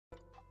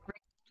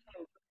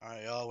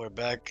Alright, y'all, we're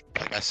back.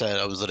 Like I said,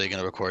 I was literally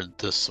gonna record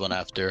this one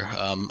after.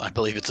 I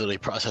believe it's literally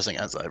processing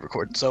as I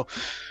record. So,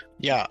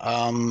 yeah.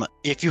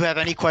 If you have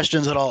any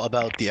questions at all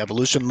about the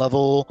evolution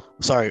level,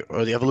 sorry,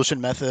 or the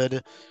evolution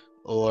method,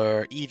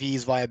 or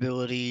EV's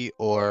viability,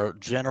 or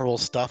general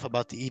stuff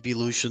about the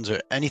evolutions,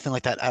 or anything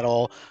like that at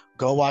all,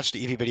 go watch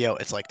the EV video.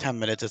 It's like 10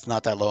 minutes. It's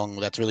not that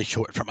long. That's really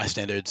short for my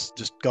standards.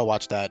 Just go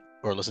watch that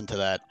or listen to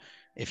that.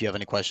 If you have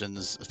any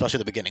questions, especially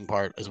the beginning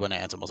part is when I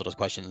answer most of those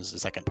questions. The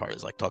second part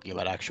is like talking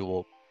about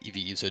actual EV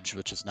usage,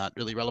 which is not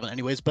really relevant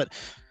anyways. But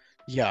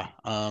yeah,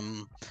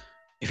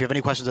 if you have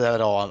any questions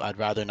at all, I'd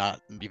rather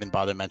not even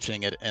bother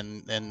mentioning it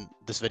in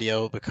this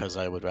video because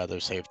I would rather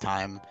save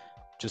time.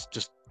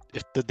 Just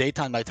if the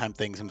daytime nighttime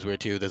thing seems weird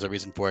too, there's a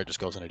reason for it. Just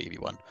goes into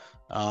EV1.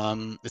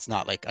 It's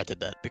not like I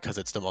did that because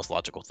it's the most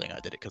logical thing. I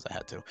did it because I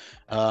had to.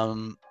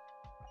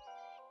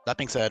 That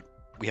being said,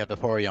 we have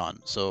Vaporeon.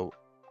 So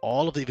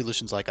all of the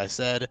evolutions, like I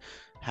said,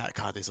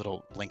 God, these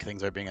little link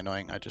things are being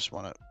annoying. I just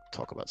want to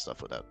talk about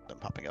stuff without them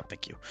popping up.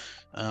 Thank you.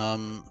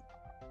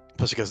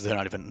 Plus because they're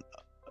not even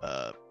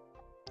up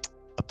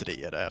to date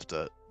yet. I have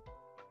to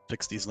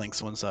fix these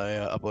links once I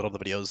upload all the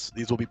videos.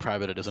 These will be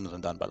privated as soon as I'm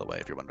done, by the way,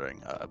 if you're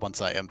wondering.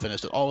 Once I am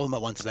finished with all of them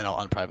at once, then I'll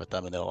unprivate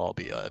them and they'll all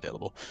be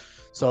available.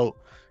 So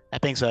that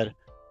being said,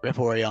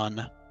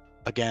 Vaporeon.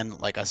 Again,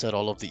 like I said,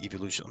 all of the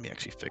evolution. Let me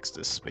actually fix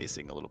this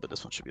spacing a little bit.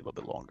 This one should be a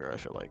little bit longer. I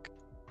feel like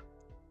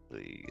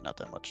not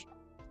that much.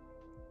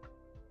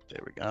 There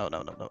we go.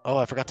 No. Oh,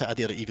 I forgot to add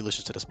the other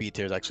evolutions to the speed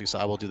tiers actually, so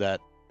I will do that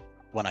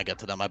when I get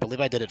to them. I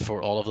believe I did it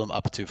for all of them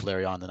up to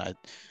Flareon and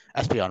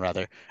Espeon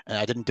rather, and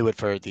I didn't do it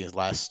for these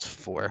last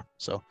four.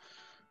 So,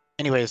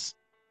 anyways,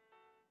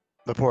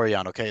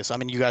 Vaporeon. Okay, so I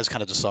mean, you guys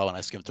kind of just saw when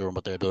I skimmed through them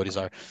what their abilities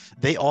are.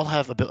 They all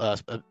have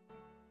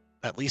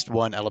at least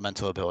one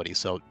elemental ability.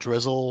 So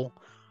Drizzle,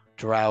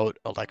 Drought,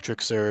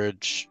 Electric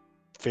Surge,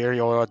 Fairy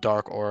Aura,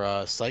 Dark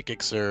Aura,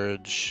 Psychic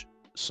Surge,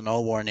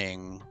 Snow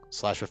Warning /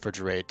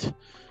 Refrigerate,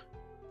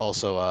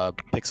 also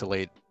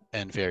Pixelate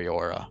and Fairy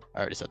Aura. I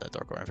already said that,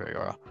 Dark Aura and Fairy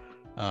Aura.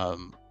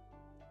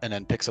 And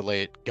then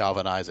Pixelate,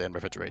 Galvanize, and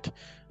Refrigerate.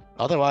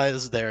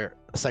 Otherwise, their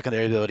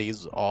secondary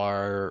abilities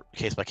are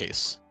case by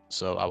case.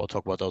 So I will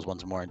talk about those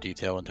ones more in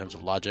detail in terms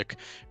of logic,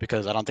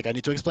 because I don't think I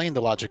need to explain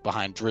the logic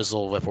behind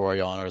Drizzle,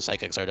 Vaporeon, or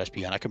Psychic Surge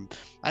SP, and I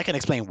can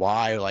explain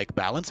why, like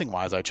balancing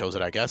wise, I chose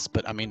it, I guess.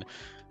 But I mean,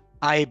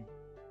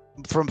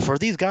 for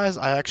these guys,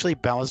 I actually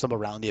balanced them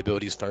around the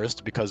abilities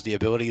first, because the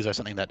abilities are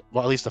something that,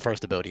 well, at least the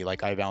first ability,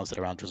 like I balanced it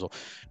around Drizzle.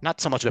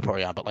 Not so much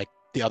Vaporeon, but like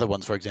the other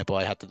ones, for example,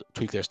 I had to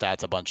tweak their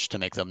stats a bunch to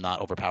make them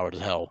not overpowered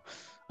as hell,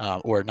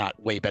 or not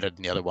way better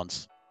than the other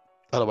ones.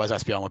 Otherwise,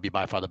 Espeon would be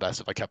by far the best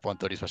if I kept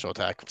 130 special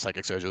attack.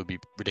 Psychic Surge would be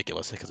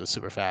ridiculous because it's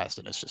super fast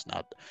and it's just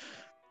not.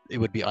 It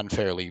would be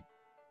unfairly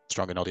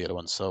stronger than all the other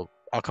ones. So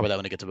I'll cover that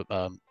when I get to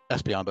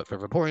Espeon. But for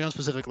Vaporeon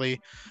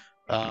specifically,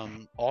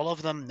 all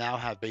of them now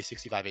have base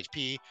 65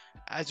 HP.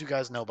 As you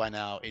guys know by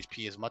now,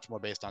 HP is much more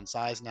based on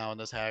size now in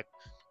this hack.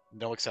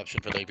 No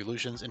exception for the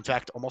evolutions. In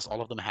fact, almost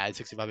all of them had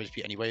 65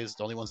 HP anyways.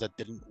 The only ones that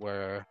didn't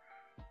were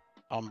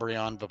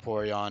Umbreon,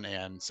 Vaporeon,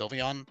 and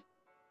Sylveon.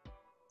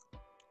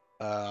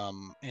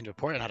 And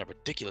Vaporeon had a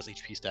ridiculous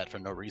HP stat for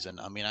no reason.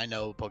 I mean, I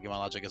know Pokemon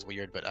logic is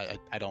weird, but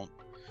I don't.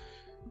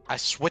 I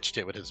switched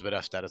it with his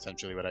Spadef stat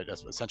essentially. What I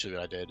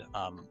did.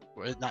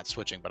 Not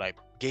switching, but I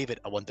gave it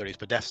a 130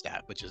 Spadef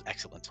stat, which is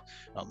excellent.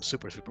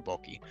 Super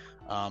bulky.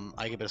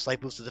 I gave it a slight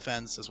boost to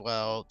defense as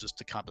well, just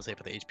to compensate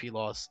for the HP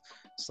loss.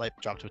 Slight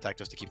drop to attack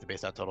just to keep the base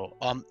stat total.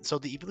 So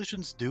the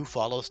evolutions do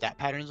follow stat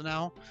patterns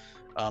now.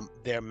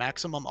 Their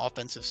maximum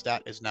offensive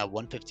stat is now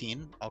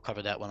 115. I'll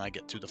cover that when I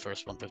get to the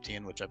first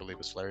 115, which I believe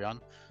is Flareon.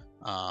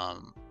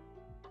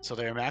 So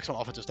their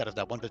maximum offensive stat is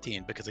now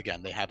 115 because,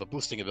 again, they have a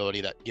boosting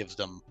ability that gives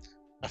them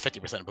a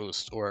 50%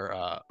 boost or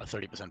a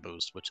 30%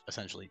 boost, which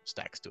essentially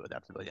stacks to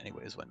adaptability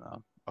anyways. When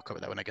I'll cover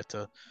that when I get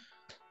to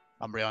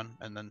Umbreon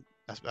and then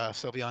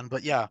Sylveon.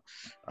 But yeah,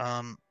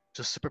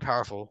 just super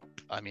powerful.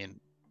 I mean,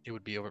 it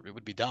would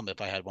be dumb if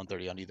I had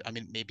 130 on either. I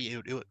mean, maybe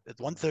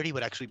 130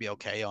 would actually be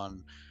okay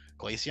on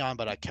Glaceon,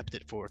 but I kept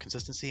it for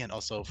consistency and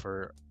also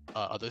for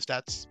other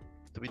stats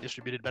to be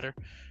distributed better,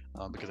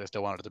 because I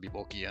still wanted it to be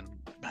bulky and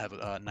have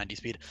 90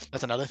 speed.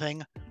 That's another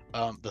thing.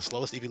 The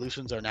slowest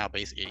evolutions are now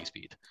base 80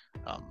 speed.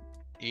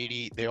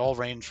 80, they all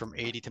range from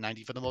 80 to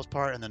 90 for the most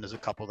part, and then there's a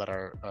couple that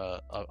are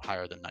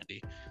higher than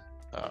 90.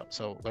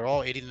 So they're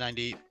all 80 to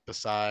 90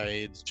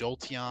 besides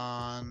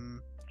Jolteon,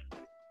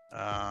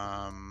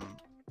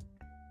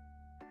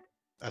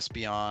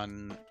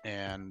 Espeon,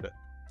 and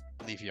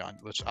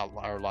Leafeon, which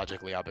are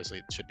logically,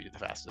 obviously, should be the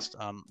fastest.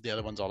 The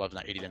other ones all have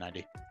 80 to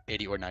 90,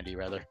 80 or 90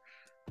 rather.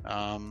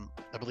 I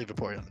believe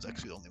Vaporeon is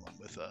actually the only one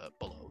with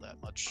below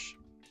that much,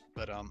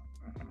 but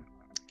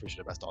pretty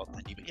sure the rest all have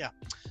 90. But yeah,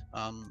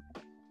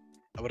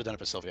 I would have done it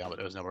for Sylveon, but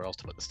there was nowhere else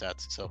to put the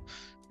stats. So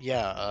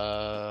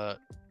yeah,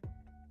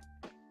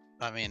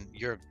 I mean,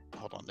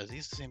 hold on. Are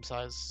these the same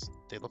size?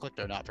 They look like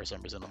they're not for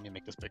some reason. Let me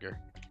make this bigger.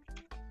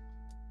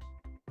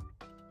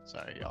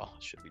 Sorry, y'all.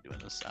 Should be doing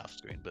this off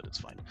screen, but it's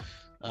fine.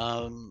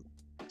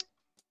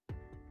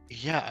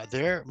 Yeah,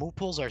 their move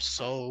pools are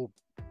so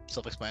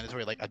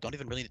self-explanatory. Like, I don't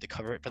even really need to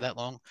cover it for that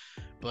long.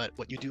 But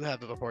what you do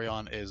have with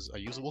Vaporeon is a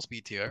usable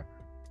speed tier,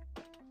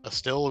 a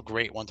still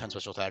great 110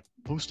 special attack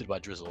boosted by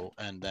Drizzle,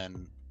 and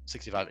then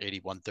 65,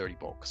 80, 130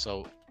 bulk.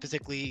 So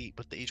physically,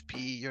 with the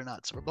HP, you're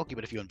not super bulky,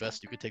 but if you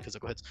invest, you could take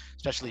physical hits,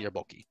 especially you're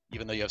bulky.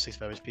 Even though you have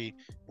 65 HP,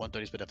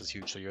 130 speed up is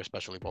huge, so you're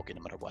especially bulky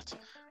no matter what.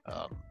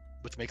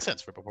 Which makes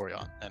sense for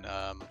Vaporeon. And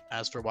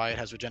as for why it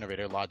has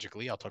Regenerator,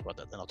 logically, I'll talk about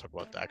that, then I'll talk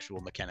about the actual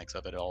mechanics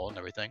of it all and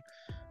everything.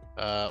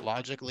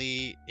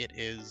 Logically, it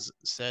is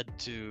said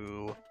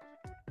to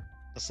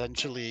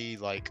essentially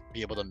like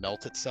be able to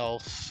melt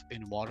itself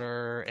in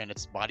water, and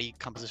its body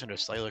composition or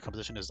cellular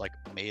composition is like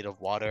made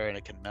of water, and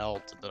it can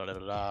melt,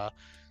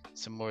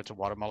 similar to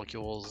water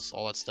molecules,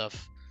 all that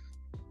stuff.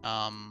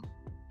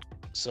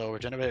 So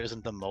Regenerator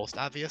isn't the most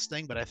obvious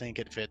thing, but I think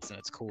it fits and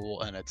it's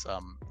cool, and it's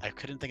I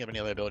couldn't think of any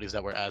other abilities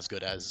that were as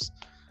good as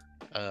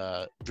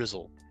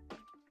Drizzle.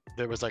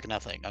 There was like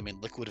nothing. I mean,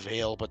 Liquid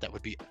Veil, but that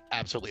would be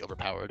absolutely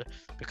overpowered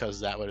because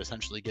that would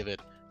essentially give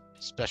it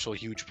special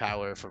huge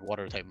power for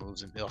water type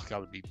moves, and that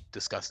would be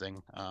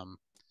disgusting.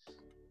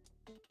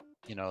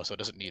 You know, so it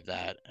doesn't need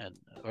that, and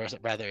or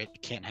rather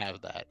it can't have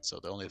that. So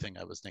the only thing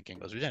I was thinking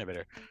was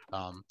Regenerator.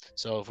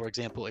 So for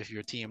example, if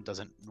your team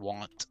doesn't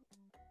want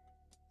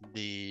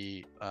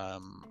the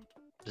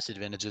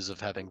disadvantages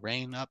of having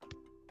rain up,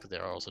 because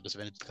there are also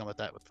disadvantages to come with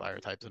that with fire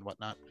types and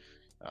whatnot,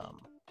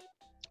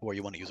 or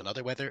you want to use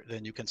another weather,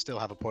 then you can still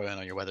have a Vaporeon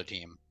on your weather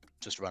team,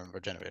 just run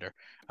Regenerator,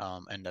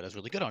 and that is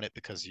really good on it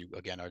because you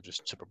again are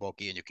just super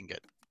bulky, and you can get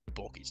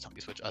bulk each time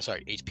you switch.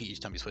 Sorry, HP each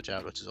time you switch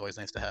out, which is always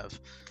nice to have.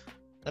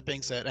 That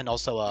being said, and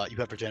also you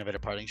have Regenerator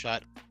Parting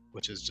Shot,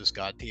 which is just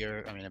god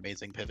tier. I mean,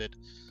 amazing pivot.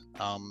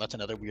 That's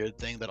another weird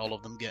thing that all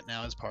of them get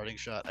now is Parting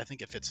Shot. I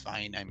think it fits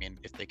fine. I mean,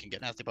 if they can get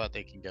Nasty Bot,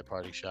 they can get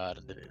Parting Shot,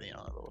 and you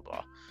know, blah blah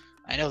blah.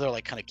 I know they're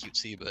like kind of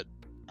cutesy, but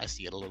I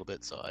see it a little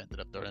bit, so I ended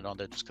up throwing it on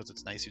there just because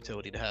it's nice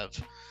utility to have.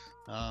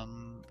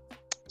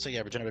 So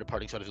yeah, Regenerator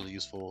Parting Shot is really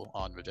useful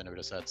on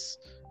Regenerator sets.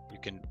 You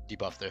can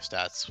debuff their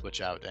stats,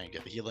 switch out, and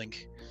get the healing,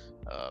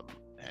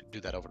 and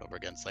do that over and over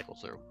again, cycle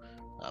through.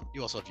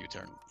 You also have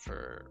U-turn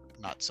for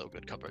not so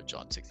good coverage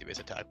on 60 base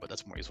attack, but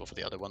that's more useful for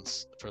the other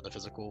ones, for the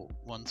physical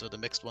ones or the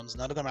mixed ones.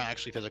 None of them are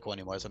actually physical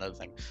anymore, is another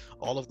thing.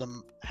 All of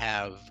them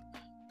have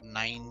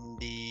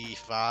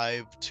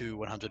 95 to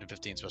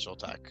 115 special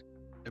attack,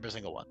 every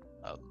single one.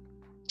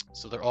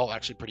 So they're all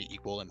actually pretty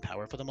equal in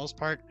power for the most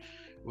part,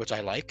 which I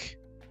like.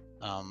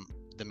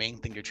 The main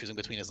thing you're choosing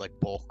between is like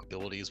bulk,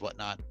 abilities,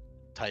 whatnot,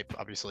 type,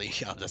 obviously.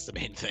 That's the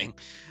main thing.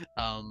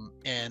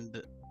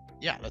 And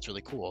yeah, that's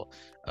really cool.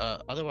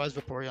 Otherwise,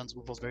 Vaporeon's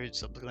move was very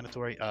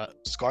self-explanatory.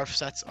 Scarf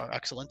sets are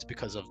excellent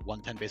because of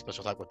 110 base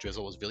special attack with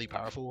Drizzle is really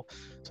powerful.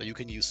 So you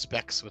can use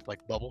specs with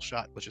like Bubble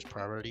Shot, which is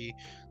priority,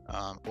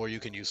 or you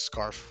can use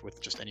Scarf with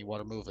just any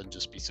water move and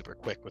just be super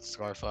quick with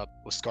Scarf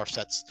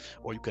sets,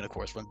 or you can of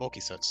course run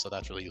bulky sets. So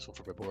that's really useful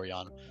for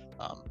Vaporeon.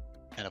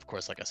 And of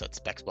course, like I said,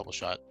 specs Bubble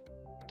Shot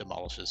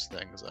demolishes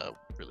things,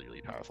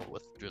 really powerful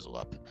with Drizzle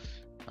up.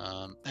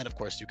 And of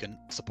course, you can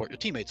support your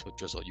teammates with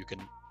Drizzle. You can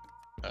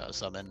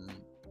summon.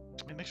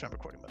 Let me make sure I'm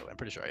recording, by the way. I'm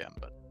pretty sure I am,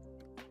 but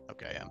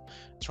okay, I am.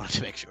 Just wanted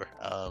to make sure.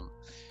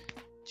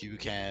 You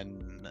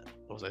can.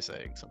 What was I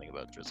saying? Something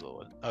about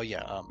Drizzle. Oh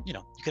yeah. You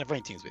know, you can have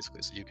rain teams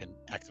basically, so you can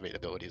activate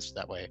abilities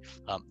that way.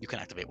 You can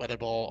activate Weather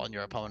Ball on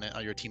your opponent,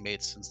 on your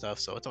teammates and stuff.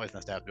 So it's always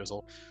nice to have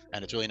Drizzle,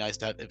 and it's really nice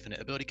to have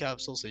infinite ability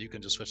capsules, so you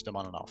can just switch them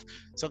on and off.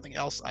 Something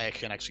else I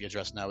can actually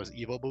address now is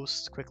Evo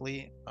Boost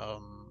quickly.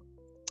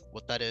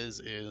 What that is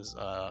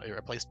it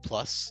replaced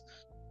Plus.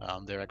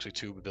 There are actually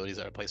two abilities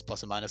that replace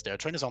plus and minus. They are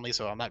trainers only,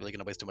 so I'm not really going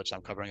to waste too much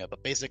time covering it.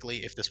 But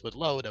basically, if this would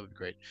load, that would be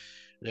great.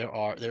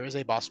 There is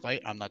a boss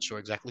fight. I'm not sure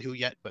exactly who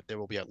yet, but there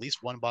will be at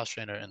least one boss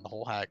trainer in the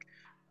whole hack,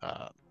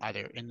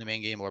 either in the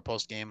main game or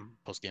post game.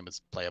 Post game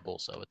is playable,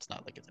 so it's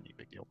not like it's any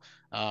big deal.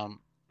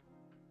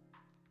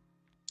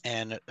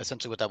 And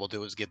essentially, what that will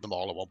do is give them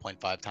all a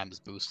 1.5 times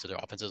boost to their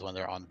offenses when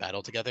they're on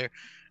battle together.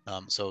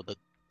 So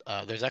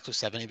there's actually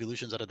 7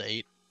 evolutions out of the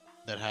 8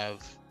 that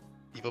have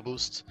Evo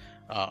Boost.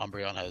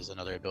 Umbreon has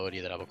another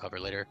ability that I will cover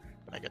later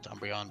when I get to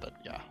Umbreon, but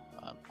yeah,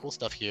 cool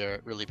stuff here,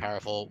 really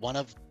powerful. One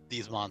of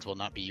these mons will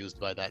not be used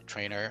by that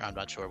trainer. I'm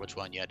not sure which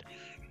one yet,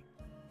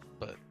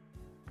 but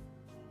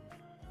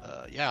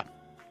yeah,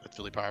 it's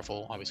really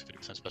powerful. Obviously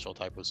 50% special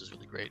attack boost is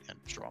really great and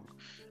strong.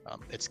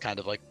 It's kind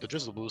of like the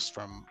Drizzle boost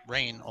from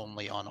Rain,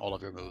 only on all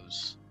of your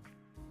moves.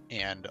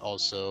 And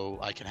also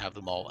I can have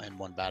them all in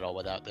one battle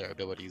without their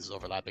abilities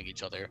overlapping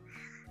each other,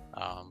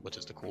 which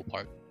is the cool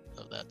part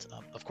of that.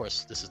 Of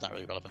course, this is not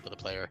really relevant for the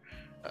player.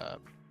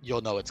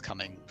 You'll know it's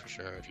coming for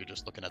sure if you're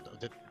just looking at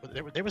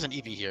there was an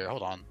EV here.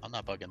 Hold on, I'm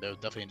not bugging. There was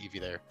definitely an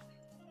EV there.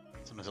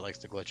 Sometimes it likes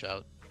to glitch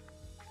out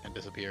and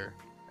disappear,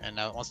 and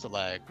now it wants to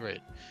lag. Great.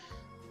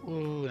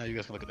 Ooh, now you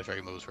guys can look at the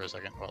fairy moves for a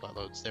second while that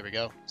loads. There we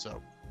go.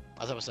 So,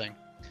 as I was saying,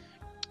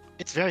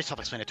 it's very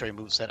self-explanatory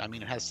moveset. I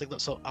mean, it has signal.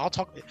 So I'm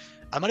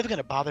not even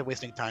gonna bother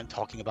wasting time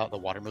talking about the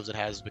water moves it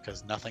has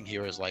because nothing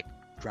here is like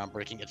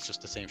groundbreaking. It's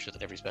just the same shit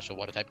that every special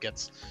water type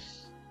gets.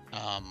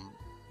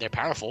 they're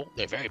powerful.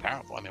 They're very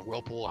powerful. I mean,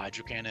 Whirlpool,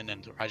 Hydro Cannon,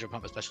 and Hydro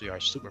Pump especially are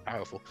super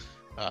powerful.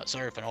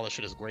 Surf and all that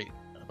shit is great,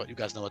 but you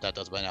guys know what that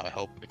does by now, I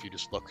hope, if you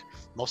just look.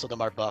 Most of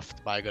them are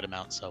buffed by a good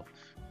amount, so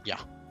yeah.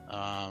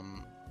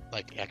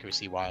 Like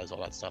accuracy-wise, all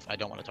that stuff. I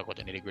don't want to talk about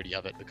the nitty-gritty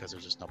of it because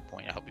there's just no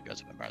point. I hope you guys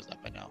have memorized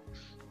that by now.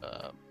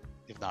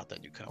 If not, then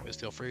you can always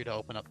feel free to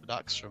open up the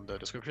docs from the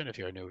description if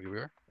you're a new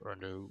viewer or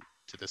new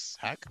to this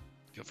hack.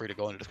 Feel free to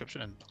go in the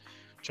description and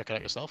check it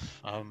out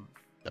yourself.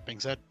 That being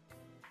said,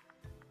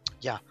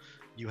 yeah,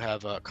 you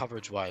have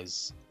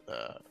coverage-wise,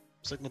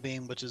 Signal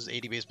Beam, which is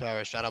 80 base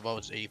power, Shadow Ball,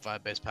 which is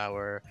 85 base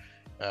power,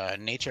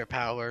 Nature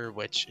Power,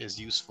 which is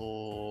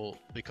useful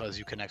because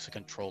you can actually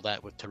control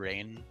that with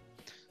terrain.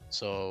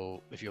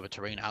 So if you have a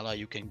terrain ally,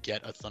 you can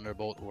get a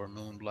Thunderbolt or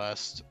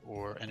Moonblast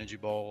or Energy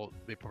Ball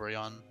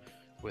Vaporeon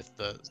with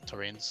the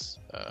terrains.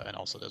 And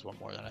also there's one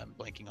more that I'm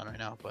blanking on right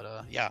now,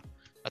 but yeah,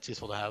 that's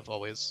useful to have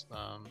always.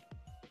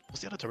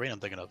 What's the other terrain I'm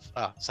thinking of?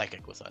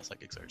 Psychic with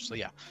Psychic Surge. So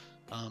yeah,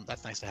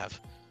 that's nice to have.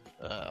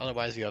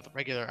 Otherwise, you have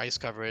regular ice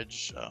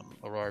coverage,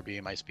 Aurora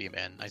Beam, Ice Beam,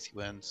 and Icy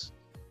Winds.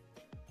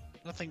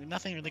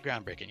 Nothing really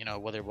groundbreaking. You know,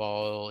 Weather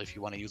Ball, if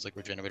you want to use like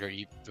Regenerator,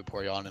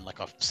 Vaporeon, and like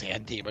a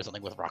Sand Team or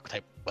something with Rock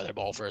type Weather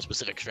Ball for a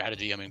specific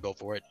strategy, I mean, go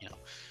for it. You know,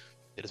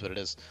 it is what it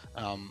is.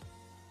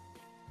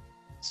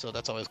 So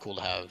that's always cool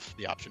to have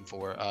the option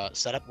for.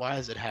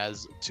 Setup-wise, it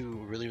has 2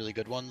 really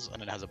good ones,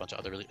 and it has a bunch of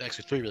other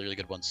actually 3 really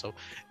good ones. So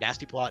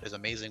Nasty Plot is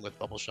amazing with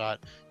Bubble Shot.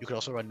 You could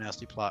also run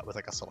Nasty Plot with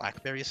like a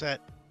Slackberry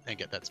set and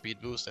get that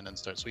speed boost and then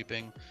start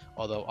sweeping.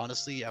 Although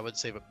honestly, I would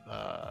say,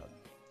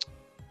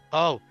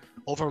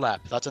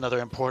 Overlap. That's another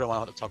important one I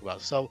want to talk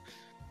about. So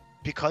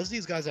because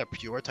these guys are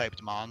pure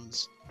typed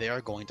mons, they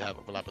are going to have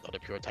overlap with other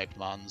pure typed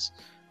mons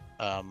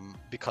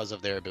because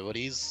of their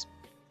abilities.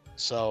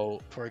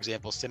 So, for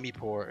example,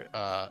 Simipour,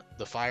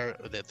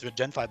 the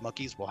Gen 5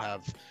 monkeys will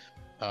have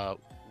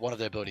one of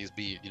their abilities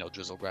be, you know,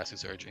 Drizzle, Grassy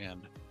Surge,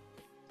 and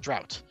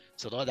Drought.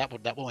 So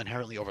that will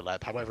inherently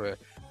overlap. However,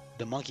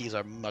 the monkeys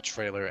are much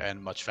frailer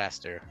and much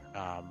faster,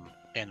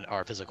 and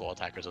are physical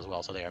attackers as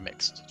well. So they are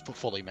mixed,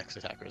 fully mixed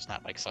attackers,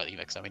 not like slightly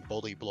mixed. I mean,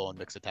 boldly blown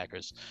mixed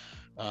attackers.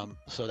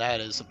 So that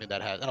is something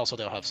that has, and also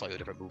they'll have slightly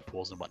different move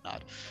pools and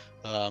whatnot.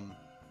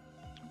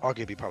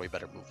 Arguably probably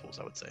better move pools,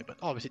 I would say, but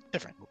obviously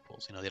different move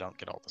pools. You know, they don't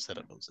get all the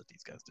setup moves that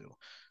these guys do.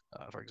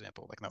 For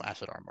example, like no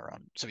acid armor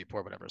on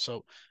Simipour, whatever.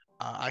 So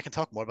I can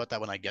talk more about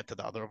that when I get to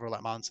the other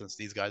overlap mons, since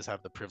these guys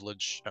have the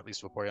privilege, at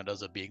least Vaporeon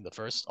does, of being the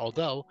first.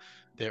 Although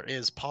there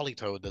is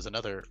Politoed, there's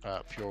another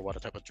pure water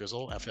type of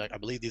Drizzle. I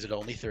believe these are the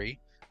only 3.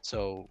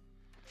 So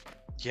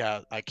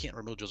yeah, I can't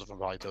remove Drizzle from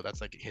Politoed.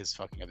 That's like his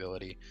fucking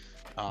ability.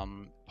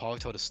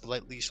 Politoed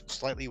is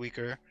slightly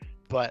weaker,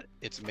 but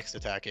it's mixed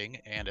attacking,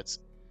 and it's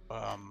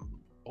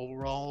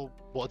overall,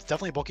 well, it's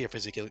definitely bulkier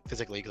physically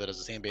because it has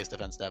the same base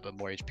defense stat but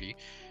more HP.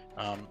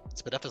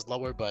 Its def is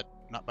lower, but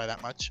not by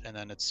that much, and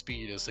then its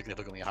speed is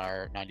significantly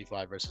higher,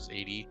 95 versus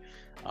 80,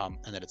 and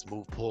then its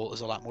move pool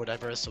is a lot more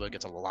diverse, so it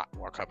gets a lot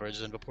more coverage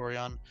than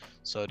Vaporeon.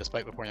 So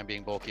despite Vaporeon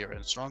being bulkier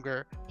and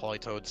stronger,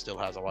 Politoed still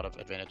has a lot of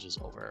advantages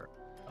over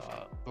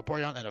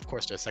Vaporeon, and of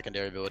course their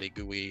secondary ability,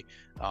 Gooey,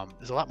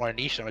 is a lot more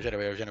niche than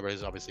Regenerator. Regenerator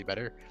is obviously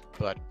better,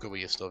 but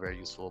Gooey is still very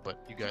useful.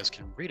 But you guys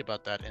can read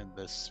about that in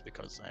this,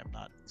 because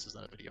this is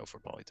not a video for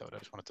Politoed. I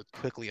just wanted to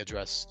quickly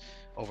address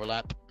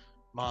overlap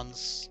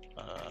mons,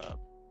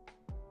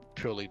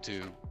 purely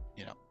to,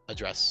 you know,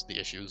 address the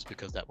issues,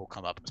 because that will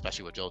come up,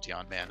 especially with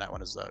Jolteon. Man, that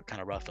one is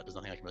kind of rough, but there's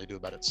nothing I can really do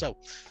about it. So,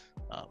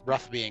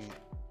 rough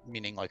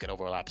meaning like it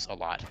overlaps a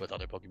lot with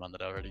other Pokemon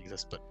that already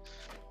exist, but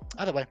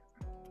either way,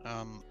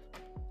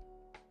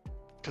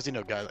 because, you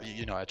know, guys,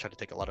 you know, I try to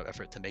take a lot of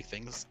effort to make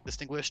things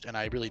distinguished, and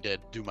I really did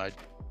do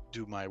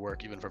my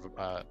work even for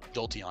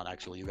Jolteon.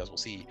 Actually, you guys will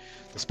see,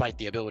 despite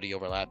the ability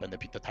overlap and the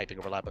typing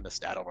overlap and the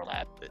stat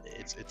overlap,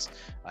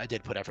 I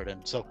did put effort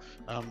in. So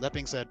that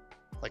being said,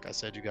 like I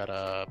said, you got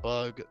a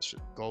Bug,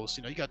 Ghost.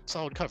 You know, you got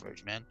solid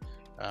coverage, man.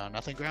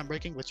 Nothing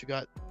groundbreaking, but you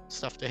got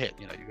stuff to hit.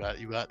 You know,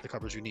 you got the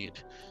coverage you need.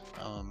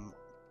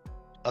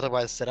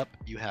 Otherwise, setup,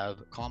 you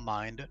have Calm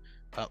Mind.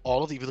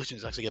 All of the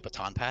evolutions actually get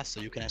Baton Pass,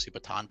 so you can actually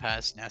Baton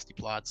Pass Nasty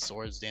Plots,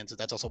 Swords Dances.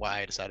 That's also why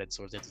I decided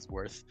Swords Dance is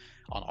worth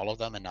on all of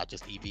them and not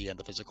just EV and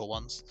the physical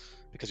ones,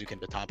 because you can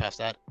Baton Pass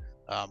that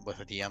with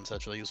a DM, so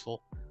that's really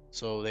useful.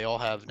 So they all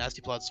have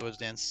Nasty Plots, Swords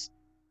Dance,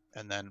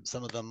 and then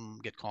some of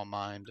them get Calm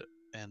Mind,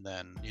 and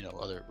then, you know,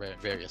 other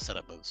various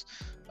setup moves.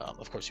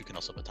 Of course, you can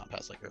also Baton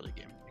Pass like early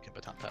game. You can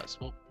Baton Pass.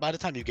 Well, by the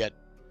time you get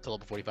to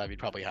level 45, you'd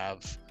probably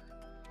have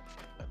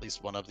at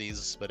least one of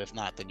these, but if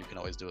not, then you can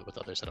always do it with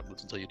other setup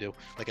moves until you do,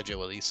 like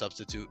Agility,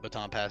 Substitute,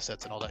 Baton Pass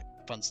sets, and all that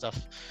fun stuff.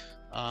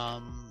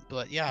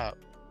 But yeah,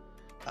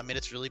 I mean,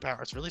 it's really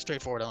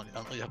straightforward. I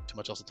don't really have too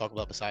much else to talk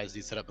about besides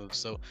these setup moves.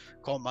 So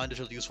Calm Mind is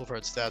really useful for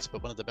its stats,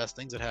 but one of the best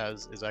things it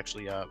has is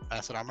actually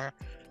Acid Armor.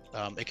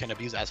 It can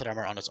abuse Acid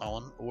Armor on its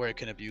own, or it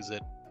can abuse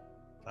it.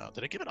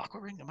 Did I give it Aqua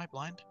Ring? Am I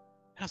blind?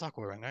 It has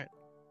Aqua Ring, right?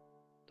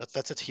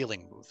 That's its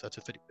healing move. That's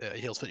it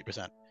heals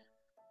 50%.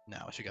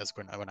 Now, if you guys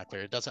were not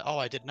clear, it does it. Oh,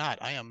 I did not.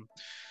 I am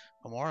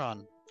a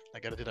moron. I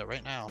gotta do that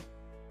right now.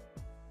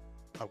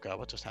 Oh god,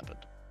 what just happened?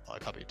 Oh, I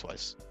copied it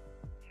twice.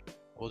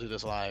 we'll do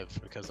this live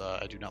because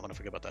I do not want to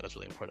forget about that. It's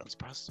really important. I'm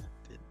surprised it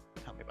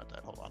didn't tell me about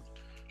that. Hold on.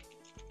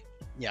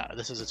 Yeah,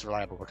 this is its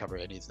reliable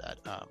recovery. It needs that.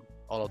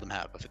 All of them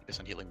have a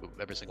 50% healing move.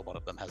 Every single one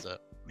of them has a.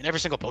 I mean, every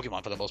single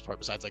Pokemon for the most part,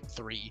 besides like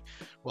 3,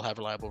 will have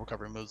reliable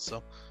recovery moves.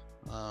 So,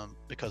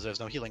 because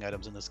there's no healing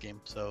items in this game,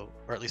 so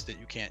or at least that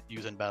you can't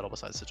use in battle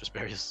besides citrus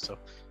berries. So,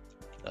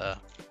 I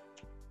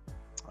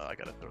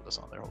gotta throw this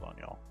on there. Hold on,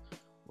 y'all.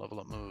 Level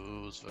up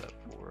moves.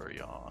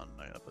 Vaporeon.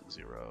 I gotta put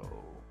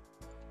 0.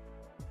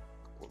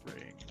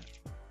 Ring,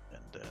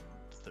 and then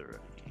 30.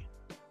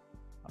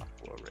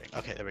 Ring.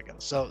 Okay, there we go.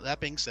 So that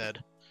being said,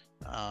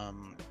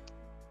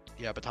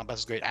 yeah, Baton Pass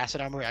is great.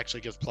 Acid Armor actually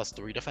gives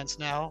 +3 defense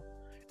now,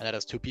 and that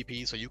has 2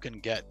 PP, so you can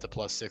get the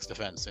 +6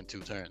 defense in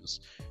 2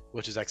 turns,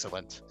 which is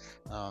excellent.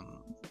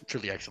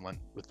 Truly excellent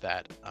with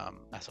that.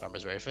 Acid Armor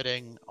is very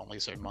fitting. Only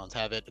certain mons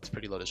have it. It's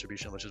pretty low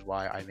distribution, which is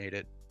why I made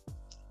it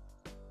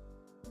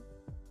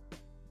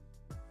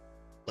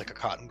like a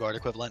Cotton Guard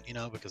equivalent, you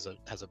know, because it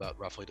has about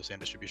roughly the same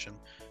distribution.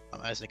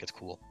 I just think it's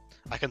cool.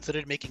 I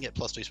considered making it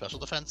 +3 special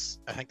defense.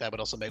 I think that would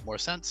also make more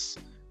sense,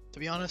 to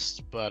be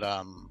honest, but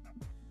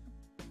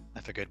I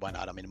figured why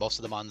not. I mean, most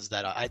of the mons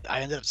that I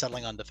ended up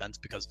settling on defense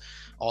because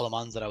all the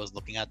mons that I was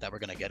looking at that were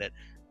going to get it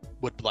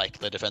would like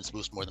the defense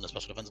boost more than the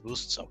special defense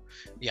boost. So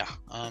yeah,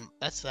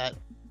 that's that.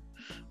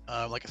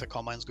 Like I said,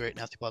 Calm Mind's great,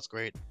 Nasty Plot's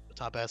great, the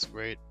Top Ass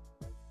great,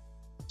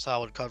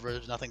 solid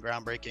coverage, nothing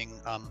groundbreaking.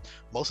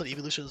 Most of the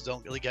evolutions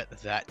don't really get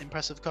that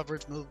impressive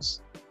coverage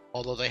moves,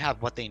 although they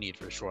have what they need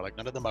for sure. Like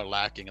none of them are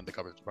lacking in the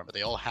coverage department.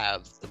 They all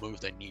have the moves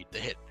they need to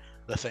hit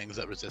the things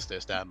that resist their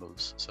stab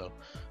moves. So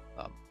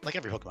like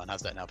every Pokemon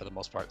has that now for the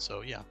most part.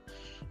 So yeah,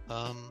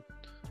 hope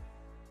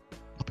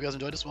you guys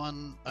enjoyed this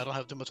one. I don't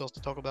have too much else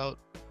to talk about.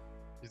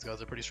 These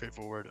guys are pretty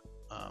straightforward.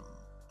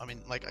 I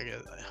mean, like, I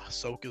guess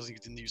Soak is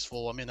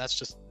useful. I mean, that's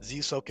just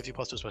Z-Soak if you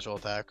 +2 special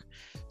attack,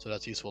 so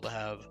that's useful to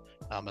have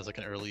as like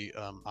an early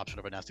option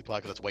of a Nasty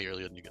Plot, because that's way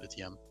earlier than you get a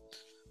TM.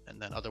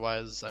 And then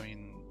otherwise, I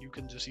mean, you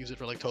can just use it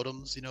for like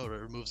totems, you know, it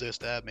removes their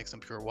stab, makes them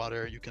pure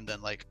water. You can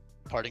then like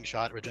Parting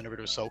Shot,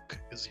 Regenerator Soak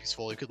is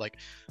useful. You could like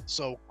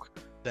Soak,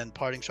 then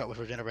Parting Shot with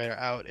Regenerator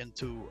out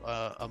into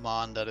a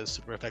Mon that is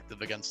super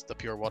effective against the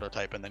pure water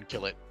type and then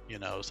kill it, you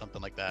know,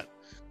 something like that.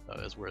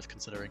 Is worth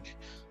considering.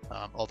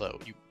 Although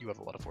you have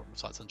a lot of Form of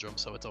Slot Syndrome,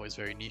 so it's always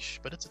very niche,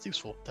 but it's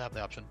useful to have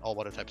the option. All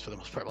water types for the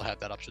most part will have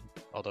that option,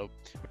 although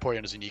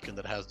Vaporeon is unique in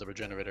that it has the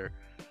Regenerator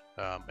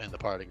and the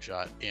Parting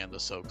Shot and the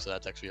Soak, so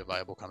that's actually a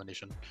viable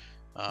combination.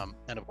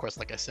 And of course,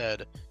 like I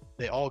said,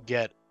 they all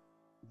get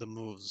the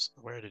moves.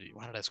 Why did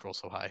I scroll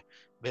so high?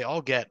 They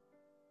all get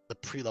the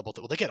pre-level,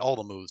 well, they get all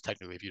the moves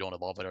technically if you don't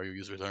evolve it or you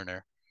use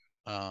Relearner.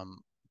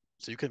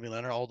 So you can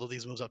relearner all of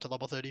these moves up to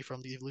level 30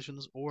 from the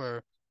evolutions,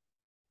 or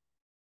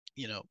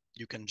you know,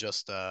 you can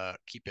just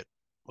keep it.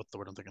 What's the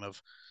word I'm thinking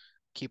of?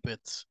 Keep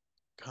it.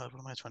 God,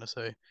 what am I trying to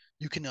say?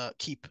 You can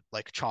keep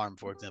like Charm,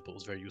 for example,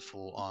 is very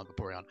useful on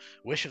Vaporeon.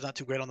 Wish is not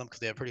too great on them because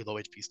they have pretty low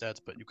HP stats,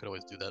 but you could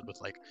always do that with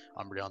like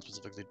Umbreon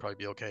specifically. It'd probably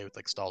be okay with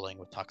like stalling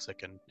with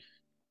Toxic and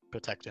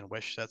Protect and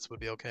Wish. That would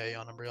be okay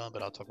on Umbreon,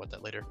 but I'll talk about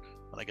that later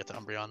when I get to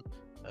Umbreon.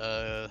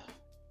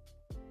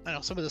 I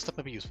know some of this stuff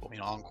might be useful, you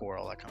know, Encore,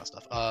 all that kind of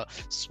stuff.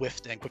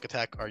 Swift and Quick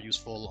Attack are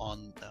useful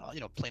on, you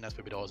know, plain as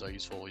Baby Dolls are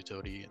useful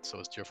utility. So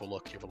is Tearful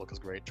Look. Tearful Look is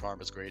great.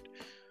 Charm is great.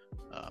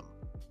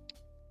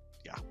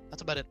 Yeah,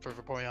 that's about it for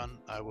Vaporeon.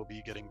 I will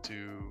be getting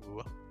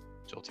to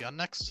Jolteon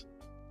next.